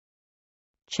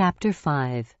Chapter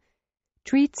 5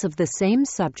 treats of the same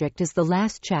subject as the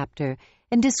last chapter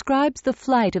and describes the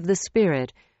flight of the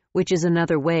spirit, which is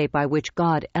another way by which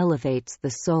God elevates the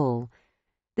soul.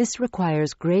 This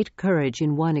requires great courage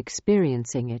in one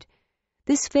experiencing it.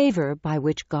 This favor by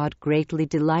which God greatly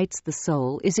delights the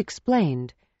soul is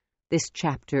explained. This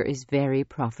chapter is very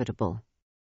profitable.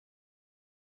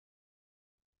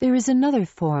 There is another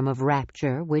form of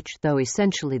rapture which, though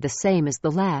essentially the same as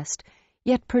the last,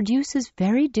 yet produces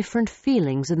very different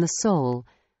feelings in the soul.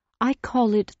 I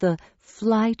call it the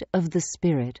flight of the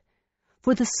spirit,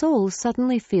 for the soul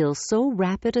suddenly feels so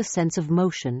rapid a sense of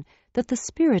motion that the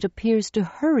spirit appears to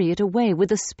hurry it away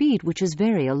with a speed which is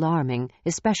very alarming,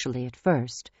 especially at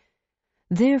first.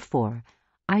 Therefore,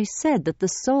 I said that the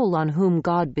soul on whom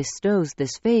God bestows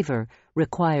this favor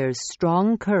requires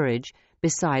strong courage,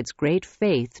 besides great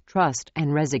faith, trust,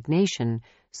 and resignation,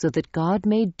 so that God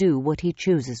may do what he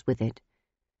chooses with it.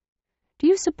 Do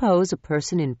you suppose a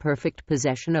person in perfect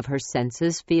possession of her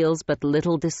senses feels but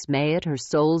little dismay at her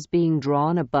soul's being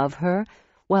drawn above her,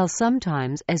 while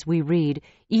sometimes, as we read,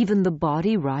 even the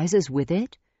body rises with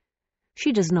it?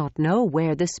 She does not know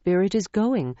where the spirit is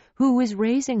going, who is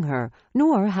raising her,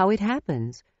 nor how it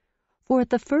happens. For at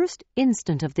the first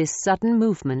instant of this sudden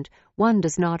movement, one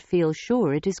does not feel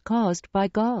sure it is caused by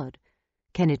God.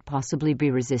 Can it possibly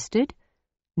be resisted?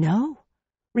 No.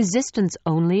 Resistance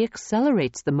only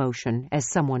accelerates the motion, as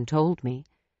someone told me.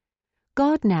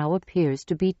 God now appears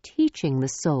to be teaching the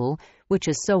soul, which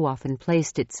has so often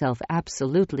placed itself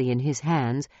absolutely in his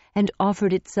hands and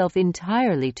offered itself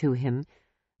entirely to him,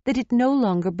 that it no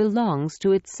longer belongs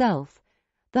to itself.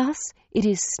 Thus it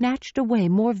is snatched away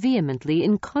more vehemently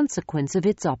in consequence of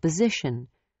its opposition.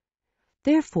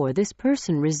 Therefore this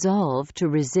person resolved to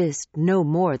resist no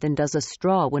more than does a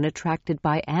straw when attracted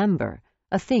by amber,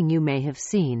 a thing you may have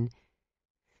seen.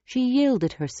 She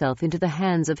yielded herself into the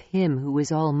hands of him who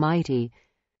is almighty,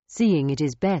 seeing it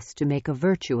is best to make a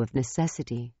virtue of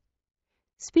necessity.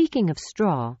 Speaking of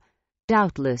straw,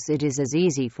 doubtless it is as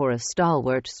easy for a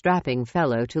stalwart, strapping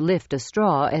fellow to lift a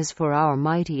straw as for our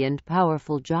mighty and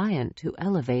powerful giant to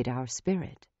elevate our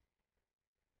spirit.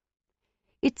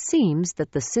 It seems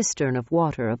that the cistern of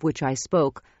water of which I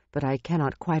spoke, but I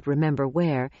cannot quite remember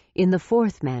where, in the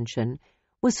fourth mansion,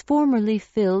 was formerly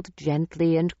filled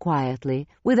gently and quietly,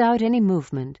 without any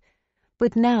movement.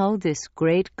 But now this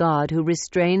great God who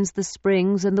restrains the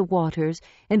springs and the waters,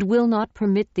 and will not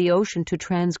permit the ocean to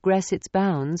transgress its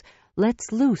bounds,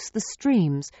 lets loose the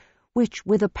streams, which,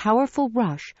 with a powerful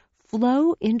rush,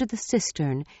 flow into the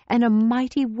cistern, and a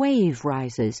mighty wave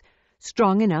rises,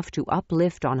 strong enough to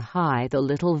uplift on high the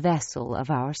little vessel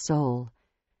of our soul.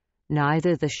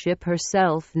 Neither the ship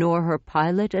herself nor her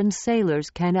pilot and sailors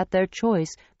can at their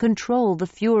choice control the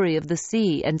fury of the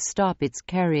sea and stop its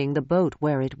carrying the boat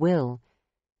where it will.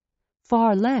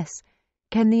 Far less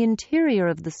can the interior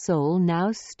of the soul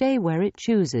now stay where it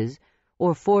chooses,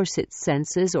 or force its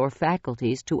senses or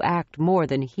faculties to act more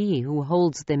than he who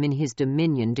holds them in his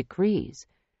dominion decrees.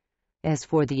 As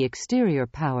for the exterior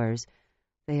powers,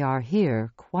 they are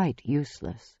here quite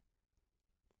useless.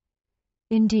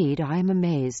 Indeed, I am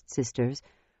amazed, sisters,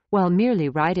 while merely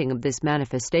writing of this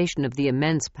manifestation of the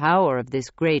immense power of this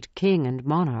great king and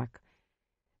monarch.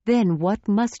 Then what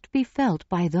must be felt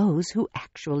by those who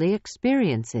actually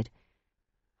experience it?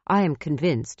 I am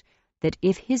convinced that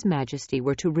if His Majesty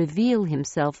were to reveal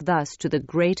himself thus to the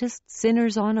greatest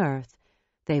sinners on earth,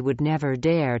 they would never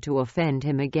dare to offend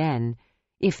him again,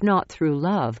 if not through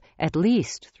love, at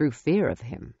least through fear of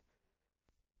him.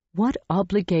 What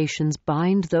obligations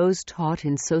bind those taught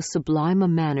in so sublime a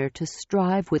manner to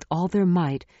strive with all their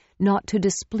might not to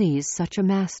displease such a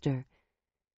master?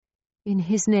 In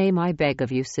his name I beg of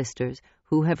you, sisters,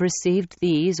 who have received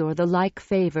these or the like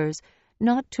favors,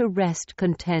 not to rest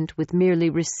content with merely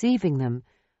receiving them,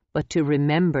 but to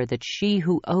remember that she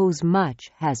who owes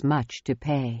much has much to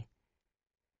pay.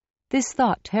 This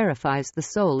thought terrifies the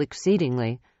soul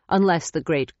exceedingly, unless the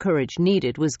great courage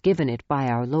needed was given it by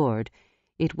our Lord.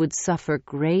 It would suffer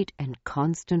great and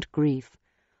constant grief,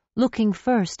 looking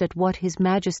first at what His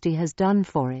Majesty has done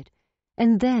for it,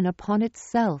 and then upon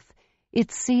itself. It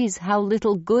sees how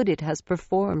little good it has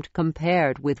performed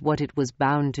compared with what it was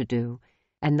bound to do,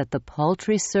 and that the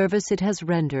paltry service it has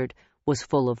rendered was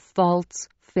full of faults,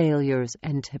 failures,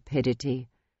 and tepidity.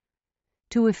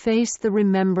 To efface the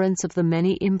remembrance of the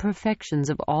many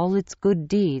imperfections of all its good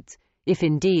deeds, if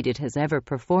indeed it has ever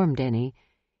performed any,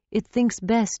 it thinks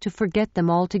best to forget them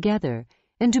altogether,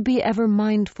 and to be ever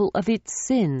mindful of its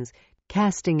sins,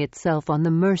 casting itself on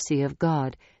the mercy of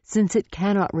God, since it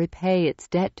cannot repay its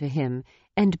debt to Him,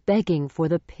 and begging for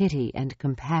the pity and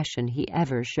compassion He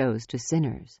ever shows to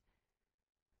sinners.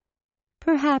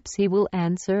 Perhaps he will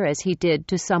answer as he did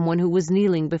to someone who was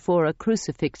kneeling before a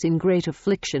crucifix in great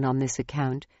affliction on this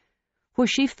account, for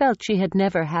she felt she had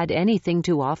never had anything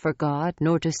to offer God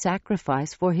nor to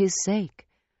sacrifice for his sake.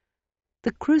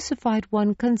 The crucified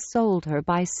one consoled her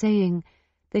by saying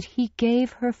that he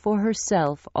gave her for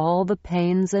herself all the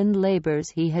pains and labors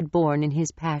he had borne in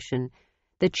his passion,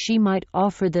 that she might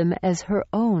offer them as her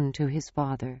own to his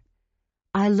Father.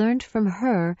 I learnt from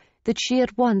her that she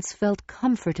at once felt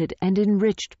comforted and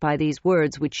enriched by these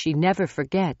words which she never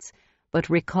forgets, but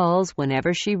recalls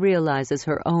whenever she realizes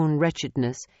her own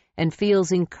wretchedness and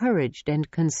feels encouraged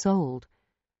and consoled.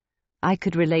 I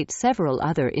could relate several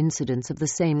other incidents of the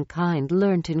same kind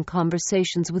learnt in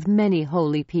conversations with many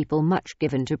holy people much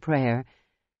given to prayer,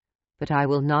 but I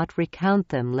will not recount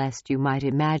them lest you might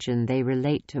imagine they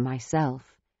relate to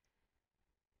myself.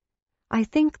 I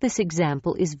think this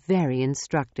example is very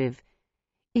instructive.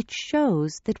 It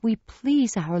shows that we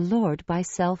please our Lord by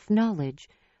self-knowledge,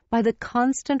 by the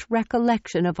constant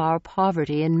recollection of our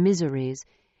poverty and miseries,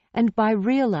 and by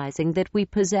realizing that we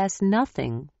possess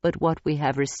nothing but what we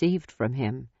have received from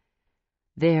him.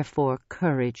 Therefore,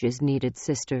 courage is needed,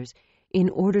 sisters, in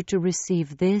order to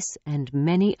receive this and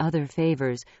many other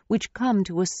favors which come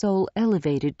to a soul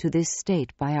elevated to this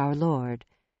state by our Lord.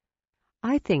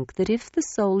 I think that if the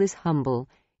soul is humble,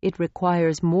 it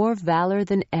requires more valor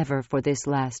than ever for this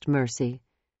last mercy.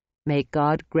 May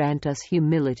God grant us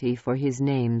humility for his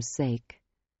name's sake.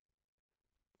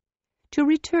 To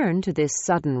return to this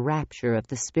sudden rapture of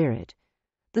the spirit,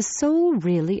 the soul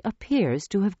really appears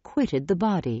to have quitted the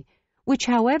body, which,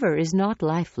 however, is not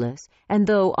lifeless, and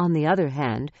though, on the other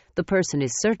hand, the person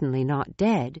is certainly not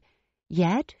dead,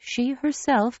 yet she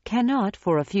herself cannot,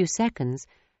 for a few seconds,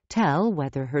 tell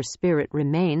whether her spirit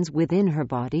remains within her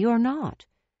body or not.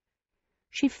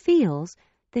 She feels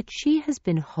that she has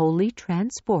been wholly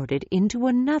transported into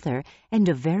another and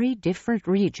a very different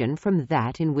region from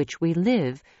that in which we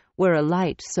live, where a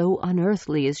light so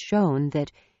unearthly is shown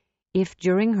that, if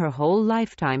during her whole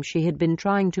lifetime she had been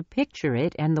trying to picture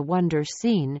it and the wonder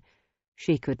seen,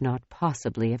 she could not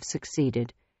possibly have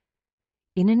succeeded.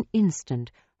 In an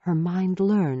instant her mind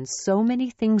learns so many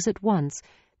things at once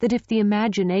that if the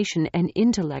imagination and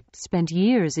intellect spent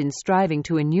years in striving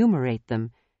to enumerate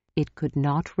them, it could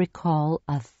not recall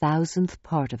 1,000th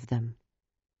part of them.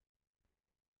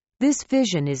 This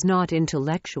vision is not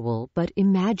intellectual, but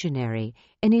imaginary,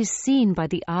 and is seen by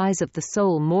the eyes of the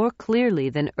soul more clearly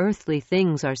than earthly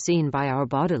things are seen by our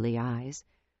bodily eyes.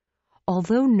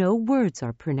 Although no words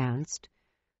are pronounced,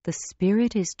 the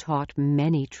spirit is taught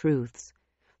many truths.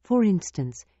 For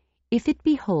instance, if it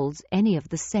beholds any of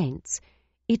the saints,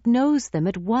 it knows them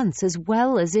at once as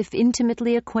well as if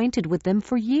intimately acquainted with them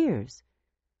for years.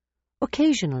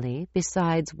 Occasionally,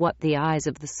 besides what the eyes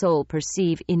of the soul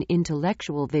perceive in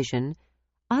intellectual vision,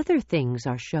 other things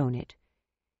are shown it.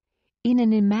 In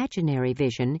an imaginary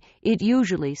vision, it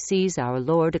usually sees our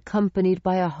Lord accompanied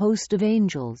by a host of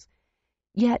angels.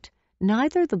 Yet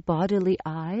neither the bodily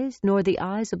eyes nor the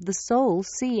eyes of the soul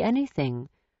see anything.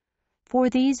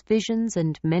 For these visions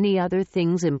and many other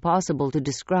things impossible to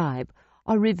describe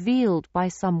are revealed by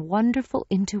some wonderful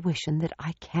intuition that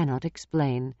I cannot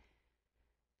explain.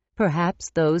 Perhaps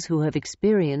those who have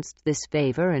experienced this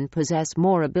favor and possess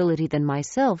more ability than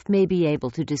myself may be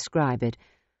able to describe it,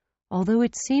 although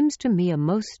it seems to me a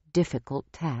most difficult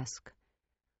task.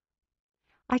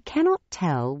 I cannot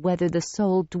tell whether the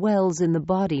soul dwells in the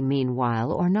body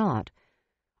meanwhile or not.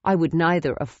 I would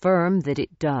neither affirm that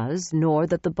it does, nor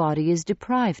that the body is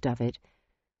deprived of it.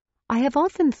 I have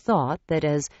often thought that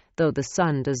as, though the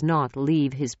sun does not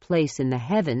leave his place in the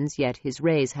heavens, yet his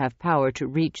rays have power to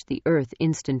reach the earth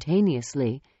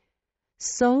instantaneously,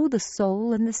 so the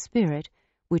soul and the spirit,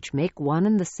 which make one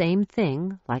and the same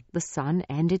thing, like the sun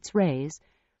and its rays,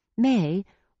 may,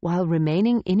 while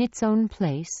remaining in its own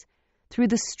place, through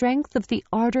the strength of the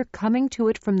ardor coming to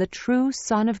it from the true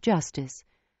Sun of Justice,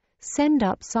 send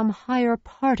up some higher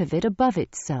part of it above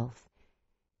itself.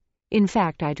 In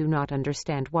fact, I do not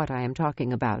understand what I am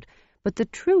talking about, but the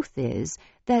truth is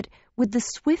that, with the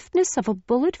swiftness of a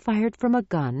bullet fired from a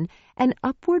gun, an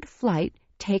upward flight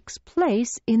takes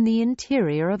place in the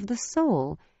interior of the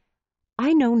soul.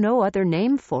 I know no other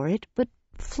name for it but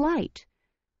flight.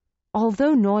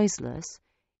 Although noiseless,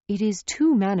 it is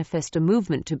too manifest a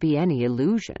movement to be any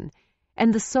illusion,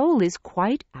 and the soul is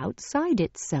quite outside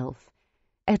itself.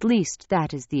 At least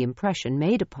that is the impression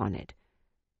made upon it.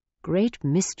 Great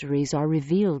mysteries are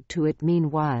revealed to it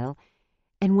meanwhile,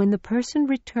 and when the person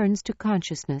returns to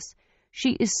consciousness,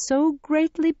 she is so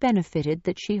greatly benefited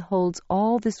that she holds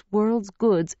all this world's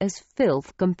goods as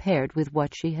filth compared with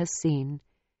what she has seen.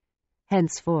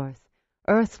 Henceforth,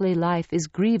 Earthly life is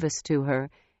grievous to her,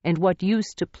 and what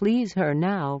used to please her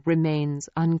now remains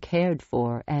uncared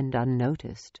for and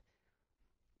unnoticed.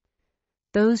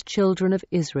 Those children of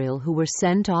Israel who were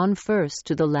sent on first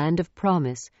to the land of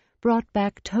promise brought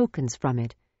back tokens from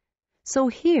it. So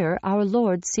here our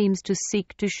Lord seems to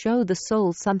seek to show the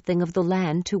soul something of the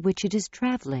land to which it is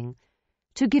traveling,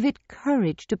 to give it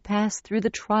courage to pass through the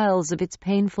trials of its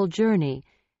painful journey,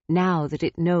 now that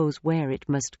it knows where it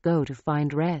must go to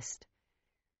find rest.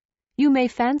 You may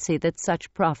fancy that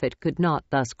such profit could not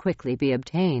thus quickly be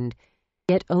obtained,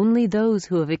 yet only those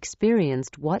who have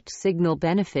experienced what signal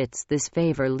benefits this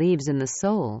favor leaves in the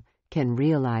soul can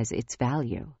realize its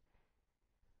value.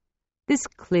 This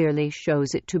clearly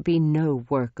shows it to be no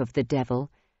work of the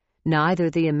devil. Neither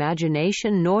the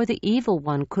imagination nor the evil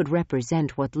one could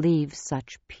represent what leaves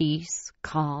such peace,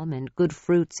 calm, and good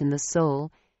fruits in the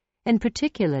soul, and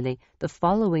particularly the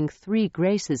following 3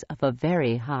 graces of a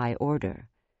very high order.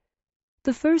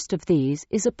 The first of these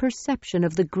is a perception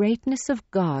of the greatness of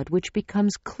God which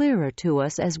becomes clearer to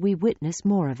us as we witness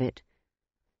more of it.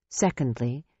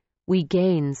 Secondly, we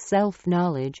gain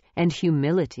self-knowledge and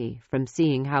humility from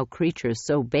seeing how creatures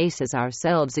so base as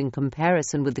ourselves in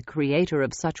comparison with the Creator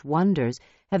of such wonders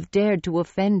have dared to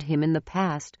offend Him in the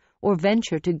past or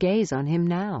venture to gaze on Him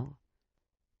now.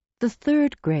 The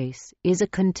third grace is a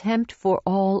contempt for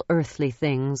all earthly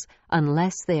things,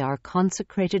 unless they are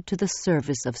consecrated to the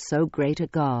service of so great a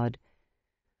God.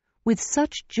 With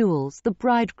such jewels the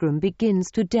bridegroom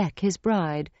begins to deck his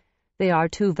bride. They are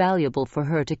too valuable for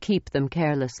her to keep them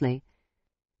carelessly.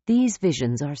 These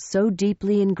visions are so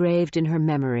deeply engraved in her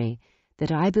memory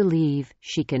that I believe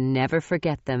she can never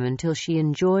forget them until she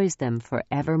enjoys them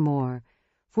forevermore,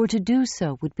 for to do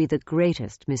so would be the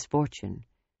greatest misfortune.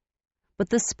 But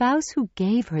the spouse who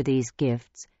gave her these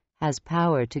gifts has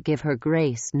power to give her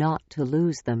grace not to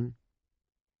lose them.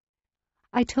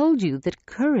 I told you that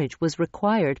courage was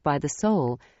required by the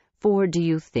soul, for do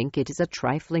you think it is a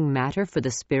trifling matter for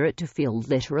the spirit to feel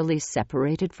literally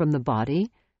separated from the body,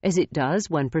 as it does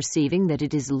when perceiving that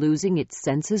it is losing its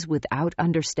senses without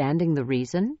understanding the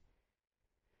reason?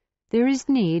 There is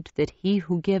need that he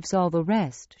who gives all the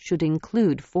rest should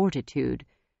include fortitude.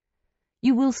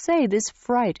 You will say this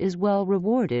fright is well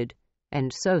rewarded,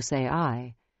 and so say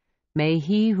I. May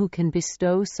he who can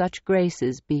bestow such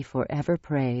graces be forever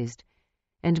praised,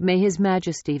 and may his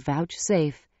majesty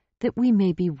vouchsafe that we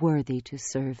may be worthy to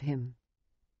serve him.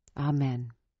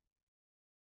 Amen.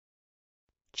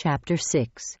 Chapter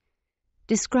 6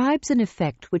 describes an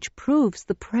effect which proves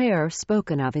the prayer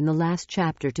spoken of in the last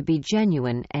chapter to be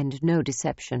genuine and no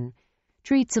deception,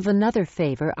 treats of another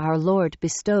favor our Lord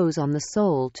bestows on the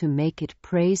soul to make it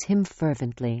praise him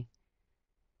fervently.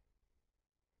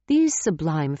 These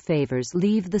sublime favors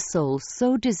leave the soul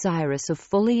so desirous of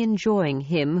fully enjoying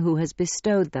him who has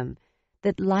bestowed them,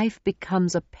 that life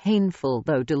becomes a painful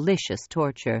though delicious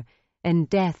torture, and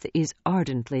death is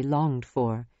ardently longed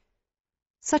for.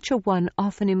 Such a one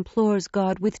often implores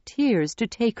God with tears to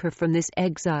take her from this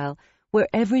exile, where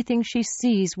everything she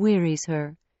sees wearies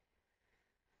her.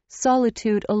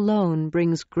 Solitude alone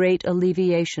brings great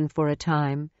alleviation for a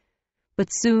time, but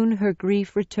soon her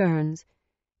grief returns,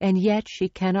 and yet she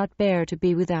cannot bear to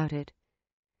be without it.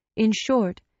 In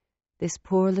short, this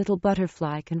poor little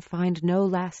butterfly can find no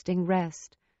lasting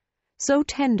rest. So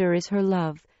tender is her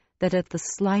love that at the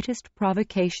slightest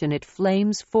provocation it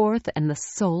flames forth and the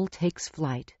soul takes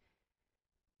flight.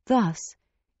 Thus,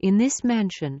 in this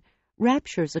mansion,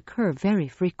 raptures occur very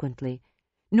frequently,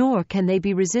 nor can they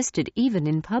be resisted even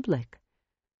in public.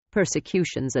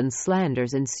 Persecutions and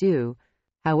slanders ensue.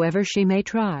 However she may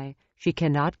try, she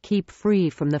cannot keep free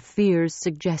from the fears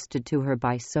suggested to her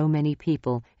by so many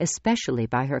people, especially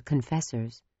by her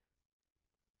confessors.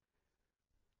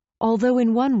 Although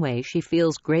in one way she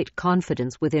feels great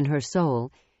confidence within her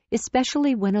soul,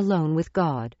 especially when alone with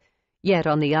God, yet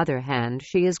on the other hand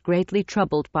she is greatly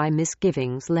troubled by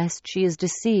misgivings lest she is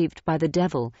deceived by the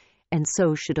devil, and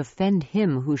so should offend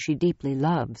him who she deeply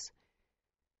loves.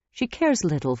 She cares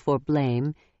little for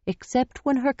blame, except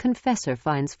when her confessor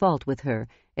finds fault with her,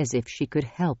 as if she could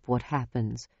help what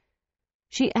happens.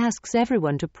 She asks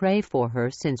everyone to pray for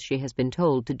her, since she has been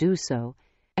told to do so,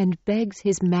 and begs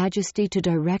His Majesty to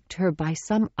direct her by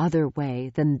some other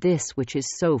way than this which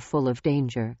is so full of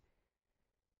danger.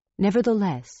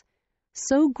 Nevertheless,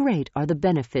 so great are the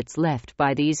benefits left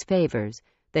by these favors,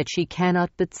 that she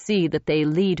cannot but see that they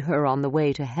lead her on the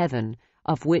way to heaven,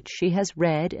 of which she has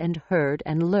read and heard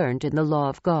and learned in the law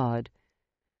of God.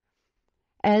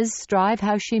 As, strive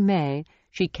how she may,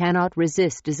 she cannot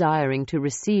resist desiring to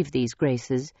receive these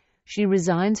graces. She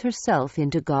resigns herself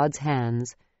into God's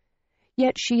hands.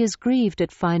 Yet she is grieved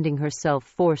at finding herself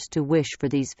forced to wish for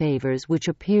these favors, which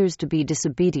appears to be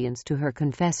disobedience to her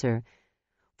confessor,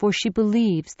 for she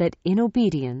believes that in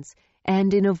obedience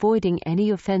and in avoiding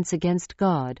any offense against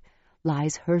God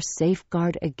lies her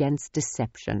safeguard against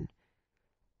deception.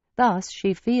 Thus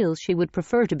she feels she would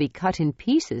prefer to be cut in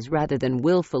pieces rather than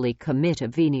willfully commit a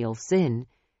venial sin,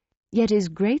 yet is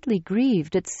greatly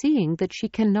grieved at seeing that she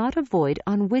cannot avoid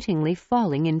unwittingly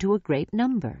falling into a great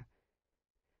number.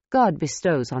 God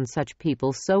bestows on such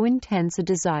people so intense a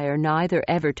desire neither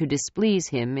ever to displease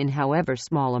him in however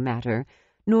small a matter,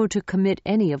 nor to commit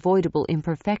any avoidable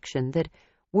imperfection, that,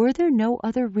 were there no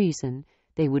other reason,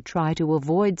 they would try to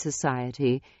avoid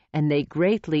society, and they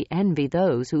greatly envy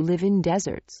those who live in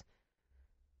deserts.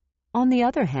 On the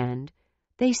other hand,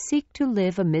 they seek to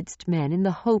live amidst men in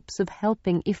the hopes of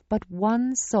helping if but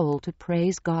one soul to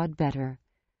praise God better.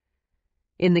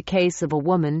 In the case of a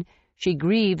woman, she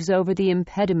grieves over the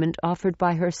impediment offered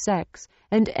by her sex,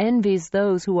 and envies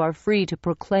those who are free to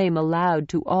proclaim aloud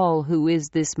to all who is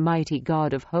this mighty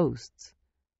God of hosts.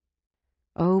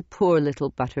 O poor little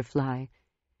butterfly,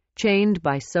 chained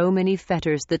by so many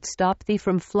fetters that stop thee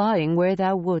from flying where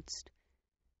thou wouldst,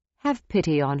 have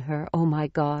pity on her, O my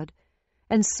God,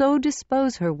 and so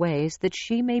dispose her ways that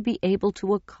she may be able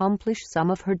to accomplish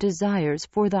some of her desires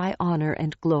for thy honor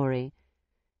and glory.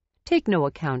 Take no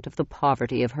account of the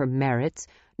poverty of her merits,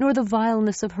 nor the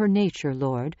vileness of her nature,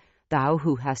 Lord, thou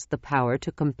who hast the power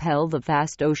to compel the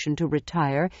vast ocean to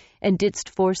retire, and didst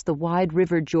force the wide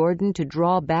river Jordan to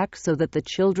draw back so that the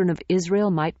children of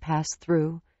Israel might pass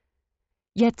through.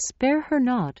 Yet spare her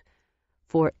not,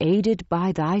 for aided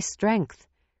by thy strength,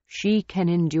 she can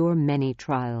endure many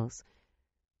trials.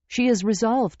 She is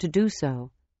resolved to do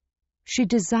so. She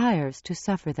desires to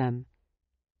suffer them.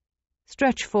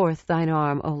 Stretch forth thine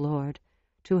arm, O Lord,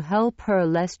 to help her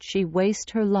lest she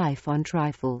waste her life on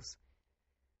trifles.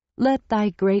 Let thy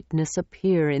greatness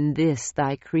appear in this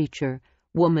thy creature,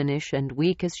 womanish and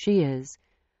weak as she is,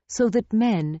 so that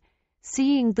men,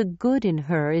 seeing the good in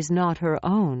her is not her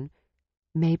own,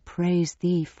 may praise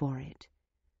thee for it.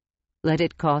 Let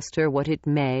it cost her what it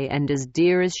may, and as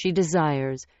dear as she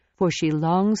desires, for she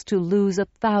longs to lose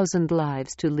 1,000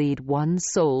 lives to lead one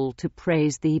soul to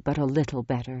praise thee but a little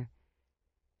better.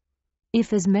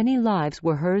 If as many lives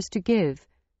were hers to give,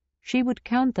 she would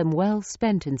count them well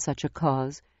spent in such a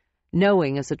cause,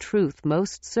 knowing as a truth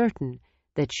most certain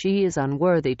that she is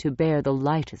unworthy to bear the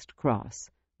lightest cross,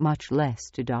 much less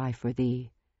to die for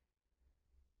thee.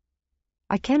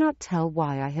 I cannot tell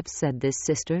why I have said this,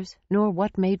 sisters, nor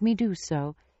what made me do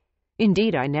so.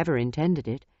 Indeed, I never intended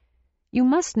it. You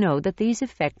must know that these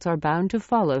effects are bound to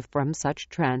follow from such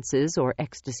trances or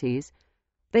ecstasies.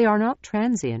 They are not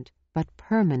transient, but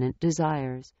permanent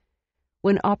desires.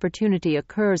 When opportunity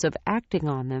occurs of acting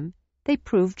on them, they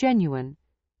prove genuine.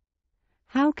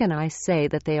 How can I say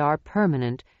that they are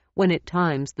permanent when at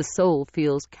times the soul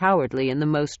feels cowardly in the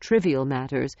most trivial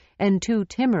matters and too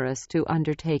timorous to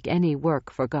undertake any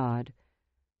work for God?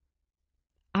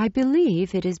 I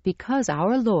believe it is because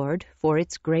our Lord, for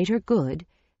its greater good,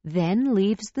 then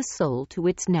leaves the soul to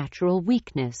its natural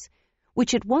weakness,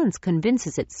 which at once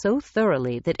convinces it so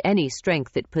thoroughly that any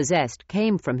strength it possessed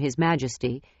came from His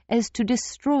Majesty, as to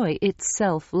destroy its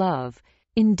self-love,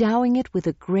 endowing it with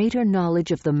a greater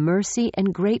knowledge of the mercy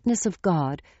and greatness of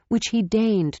God, which He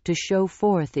deigned to show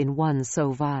forth in one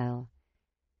so vile.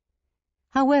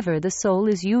 However, the soul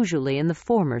is usually in the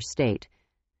former state.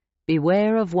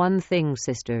 Beware of one thing,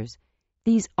 sisters.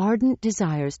 These ardent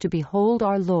desires to behold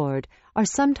our Lord are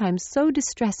sometimes so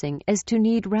distressing as to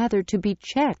need rather to be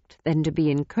checked than to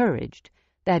be encouraged,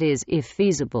 that is, if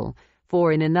feasible,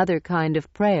 for in another kind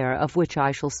of prayer, of which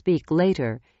I shall speak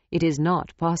later, it is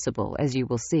not possible, as you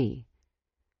will see.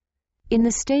 In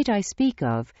the state I speak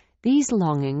of, these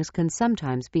longings can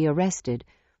sometimes be arrested,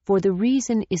 for the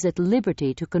reason is at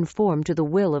liberty to conform to the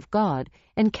will of God,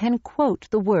 and can quote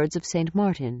the words of St.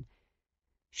 Martin.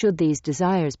 Should these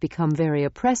desires become very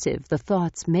oppressive, the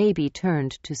thoughts may be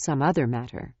turned to some other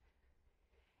matter.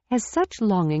 As such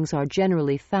longings are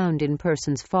generally found in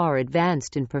persons far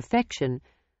advanced in perfection,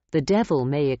 the devil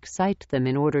may excite them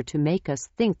in order to make us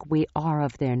think we are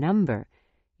of their number.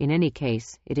 In any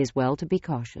case, it is well to be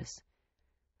cautious.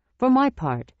 For my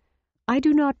part, I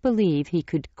do not believe he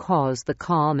could cause the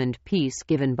calm and peace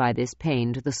given by this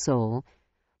pain to the soul,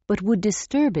 but would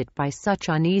disturb it by such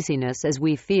uneasiness as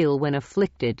we feel when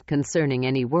afflicted concerning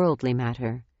any worldly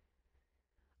matter.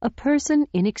 A person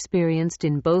inexperienced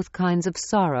in both kinds of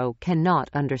sorrow cannot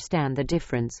understand the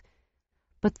difference,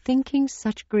 but thinking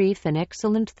such grief an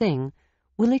excellent thing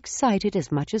will excite it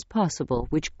as much as possible,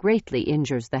 which greatly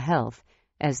injures the health,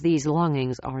 as these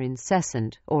longings are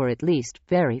incessant, or at least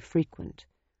very frequent.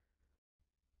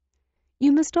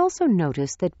 You must also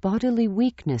notice that bodily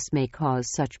weakness may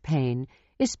cause such pain,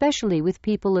 especially with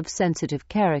people of sensitive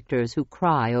characters who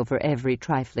cry over every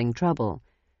trifling trouble.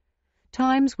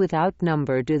 Times without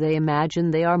number do they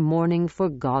imagine they are mourning for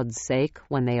God's sake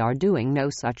when they are doing no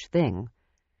such thing.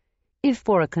 If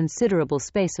for a considerable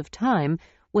space of time,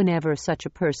 whenever such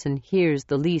a person hears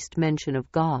the least mention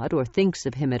of God or thinks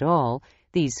of him at all,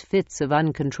 these fits of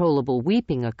uncontrollable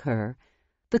weeping occur,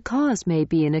 the cause may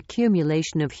be an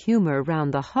accumulation of humor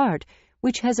round the heart,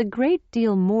 which has a great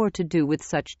deal more to do with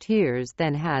such tears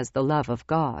than has the love of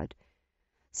God.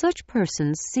 Such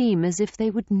persons seem as if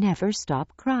they would never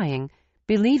stop crying.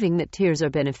 Believing that tears are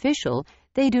beneficial,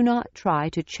 they do not try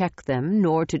to check them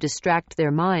nor to distract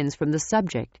their minds from the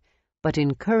subject, but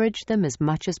encourage them as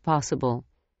much as possible.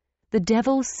 The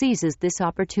devil seizes this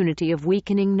opportunity of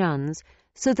weakening nuns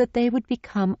so that they would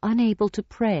become unable to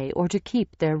pray or to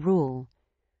keep their rule.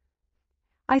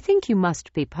 I think you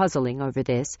must be puzzling over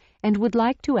this, and would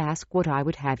like to ask what I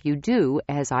would have you do,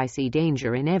 as I see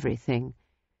danger in everything.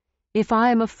 If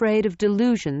I am afraid of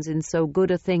delusions in so good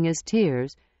a thing as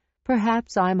tears,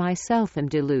 perhaps I myself am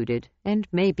deluded, and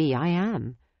maybe I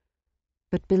am.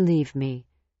 But believe me,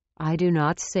 I do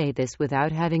not say this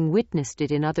without having witnessed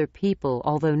it in other people,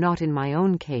 although not in my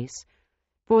own case,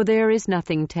 for there is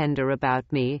nothing tender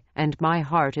about me, and my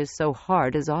heart is so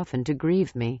hard as often to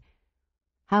grieve me.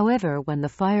 However, when the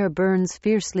fire burns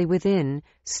fiercely within,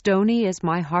 stony as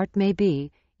my heart may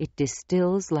be, it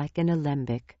distills like an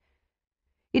alembic.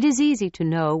 It is easy to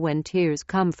know when tears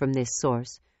come from this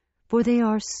source, for they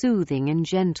are soothing and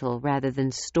gentle rather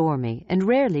than stormy, and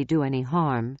rarely do any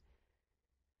harm.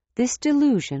 This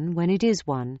delusion, when it is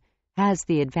one, has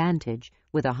the advantage,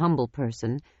 with a humble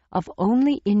person, of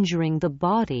only injuring the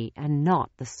body and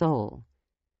not the soul.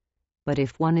 But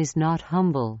if one is not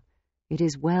humble, it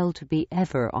is well to be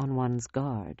ever on one's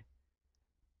guard.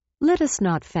 Let us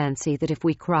not fancy that if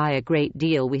we cry a great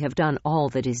deal we have done all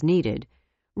that is needed.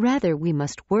 Rather, we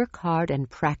must work hard and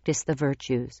practice the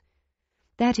virtues.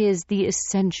 That is the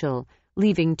essential,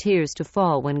 leaving tears to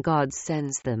fall when God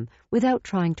sends them, without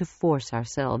trying to force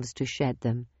ourselves to shed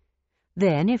them.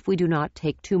 Then, if we do not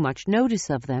take too much notice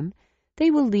of them,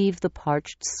 they will leave the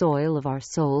parched soil of our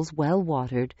souls well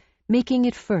watered, making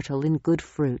it fertile in good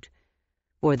fruit,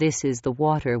 for this is the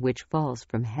water which falls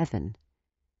from heaven.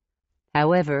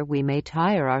 However, we may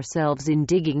tire ourselves in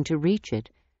digging to reach it.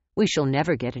 We shall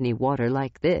never get any water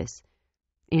like this.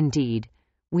 Indeed,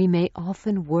 we may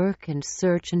often work and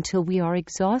search until we are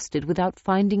exhausted without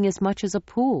finding as much as a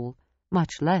pool,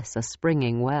 much less a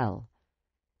springing well.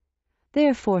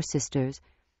 Therefore, sisters,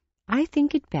 I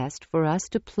think it best for us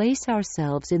to place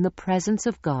ourselves in the presence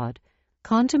of God,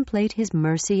 contemplate His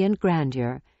mercy and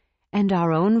grandeur, and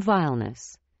our own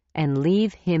vileness, and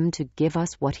leave Him to give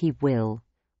us what He will,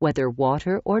 whether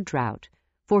water or drought,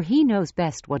 for He knows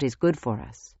best what is good for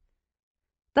us.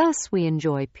 Thus we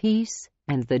enjoy peace,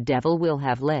 and the devil will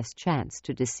have less chance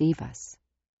to deceive us.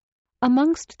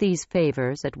 Amongst these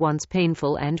favors, at once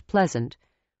painful and pleasant,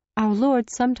 our Lord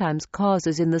sometimes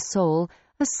causes in the soul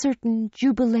a certain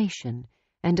jubilation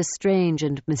and a strange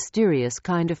and mysterious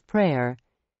kind of prayer.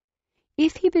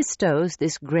 If He bestows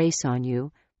this grace on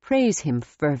you, praise Him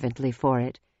fervently for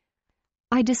it.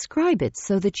 I describe it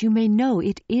so that you may know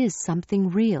it is something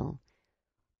real.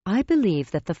 I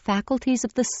believe that the faculties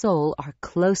of the soul are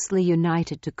closely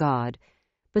united to God,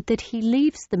 but that He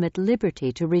leaves them at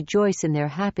liberty to rejoice in their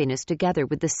happiness together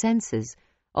with the senses,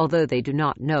 although they do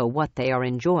not know what they are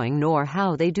enjoying nor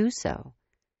how they do so.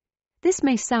 This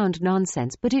may sound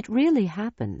nonsense, but it really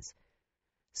happens.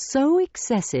 So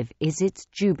excessive is its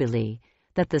jubilee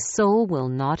that the soul will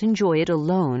not enjoy it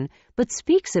alone, but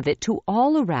speaks of it to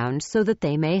all around so that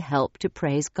they may help to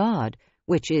praise God,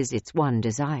 which is its one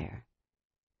desire.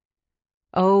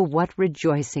 Oh, what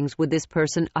rejoicings would this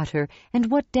person utter, and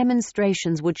what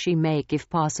demonstrations would she make, if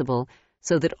possible,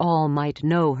 so that all might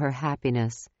know her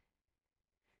happiness.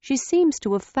 She seems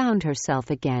to have found herself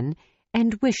again,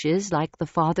 and wishes, like the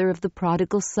father of the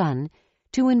prodigal son,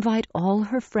 to invite all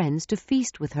her friends to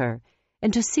feast with her,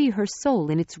 and to see her soul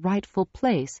in its rightful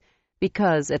place,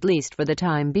 because, at least for the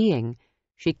time being,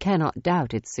 she cannot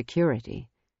doubt its security.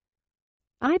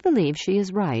 I believe she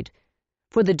is right,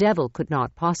 for the devil could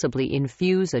not possibly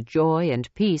infuse a joy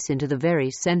and peace into the very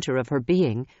center of her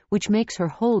being, which makes her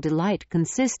whole delight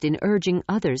consist in urging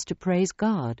others to praise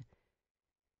God.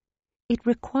 It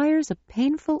requires a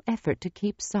painful effort to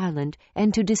keep silent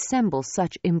and to dissemble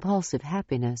such impulsive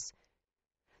happiness.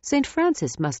 St.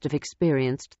 Francis must have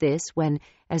experienced this when,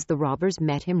 as the robbers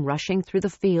met him rushing through the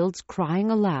fields, crying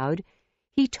aloud,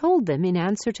 He told them in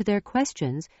answer to their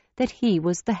questions that he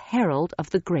was the herald of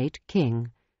the great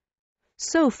king.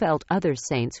 So felt other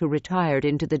saints who retired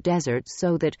into the desert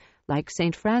so that, like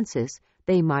St. Francis,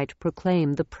 they might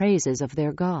proclaim the praises of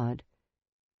their God.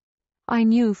 I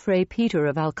knew Fray Peter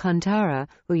of Alcantara,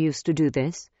 who used to do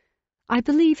this. I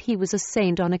believe he was a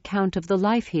saint on account of the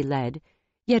life he led,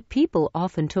 yet people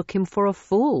often took him for a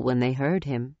fool when they heard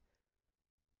him.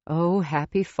 Oh,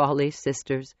 happy folly,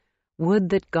 sisters! Would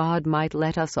that God might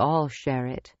let us all share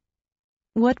it.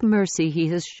 What mercy he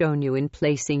has shown you in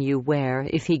placing you where,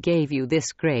 if he gave you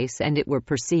this grace and it were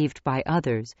perceived by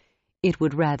others, it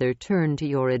would rather turn to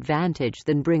your advantage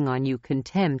than bring on you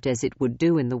contempt as it would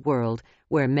do in the world,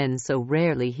 where men so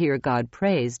rarely hear God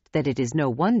praised that it is no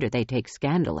wonder they take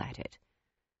scandal at it.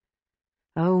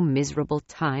 Oh, miserable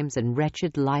times and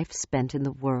wretched life spent in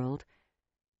the world!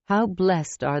 How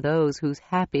blessed are those whose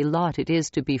happy lot it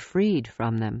is to be freed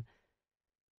from them!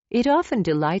 It often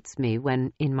delights me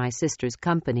when, in my sisters'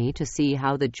 company, to see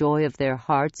how the joy of their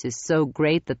hearts is so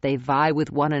great that they vie with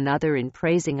one another in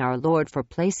praising our Lord for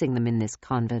placing them in this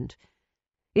convent.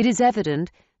 It is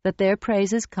evident that their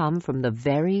praises come from the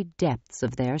very depths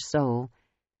of their soul.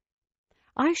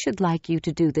 I should like you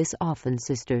to do this often,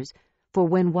 sisters, for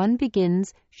when one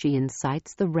begins, she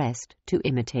incites the rest to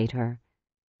imitate her.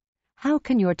 How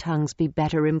can your tongues be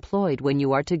better employed when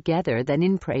you are together than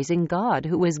in praising God,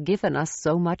 who has given us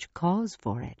so much cause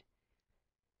for it?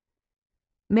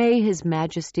 May His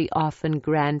Majesty often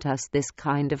grant us this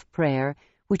kind of prayer,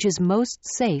 which is most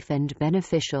safe and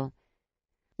beneficial.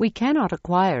 We cannot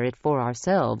acquire it for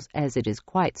ourselves, as it is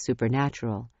quite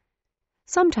supernatural.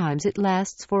 Sometimes it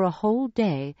lasts for a whole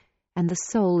day, and the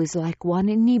soul is like one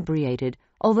inebriated,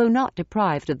 although not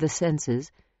deprived of the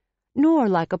senses, nor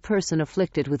like a person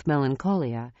afflicted with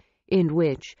melancholia, in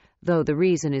which, though the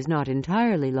reason is not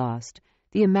entirely lost,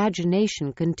 the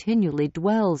imagination continually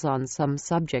dwells on some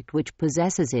subject which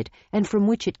possesses it and from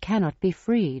which it cannot be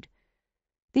freed.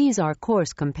 These are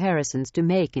coarse comparisons to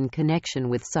make in connection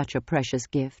with such a precious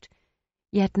gift,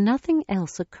 yet nothing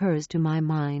else occurs to my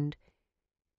mind.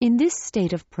 In this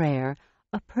state of prayer,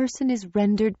 a person is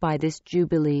rendered by this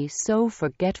jubilee so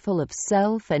forgetful of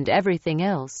self and everything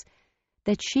else,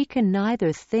 that she can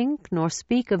neither think nor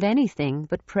speak of anything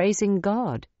but praising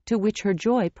God, to which her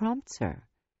joy prompts her.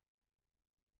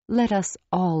 Let us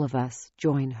all of us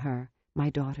join her, my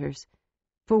daughters,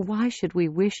 for why should we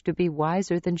wish to be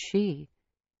wiser than she?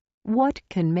 What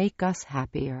can make us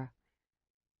happier?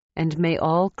 And may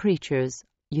all creatures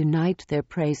unite their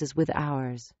praises with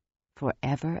ours, for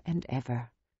ever and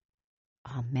ever.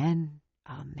 Amen,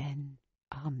 amen,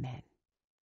 amen.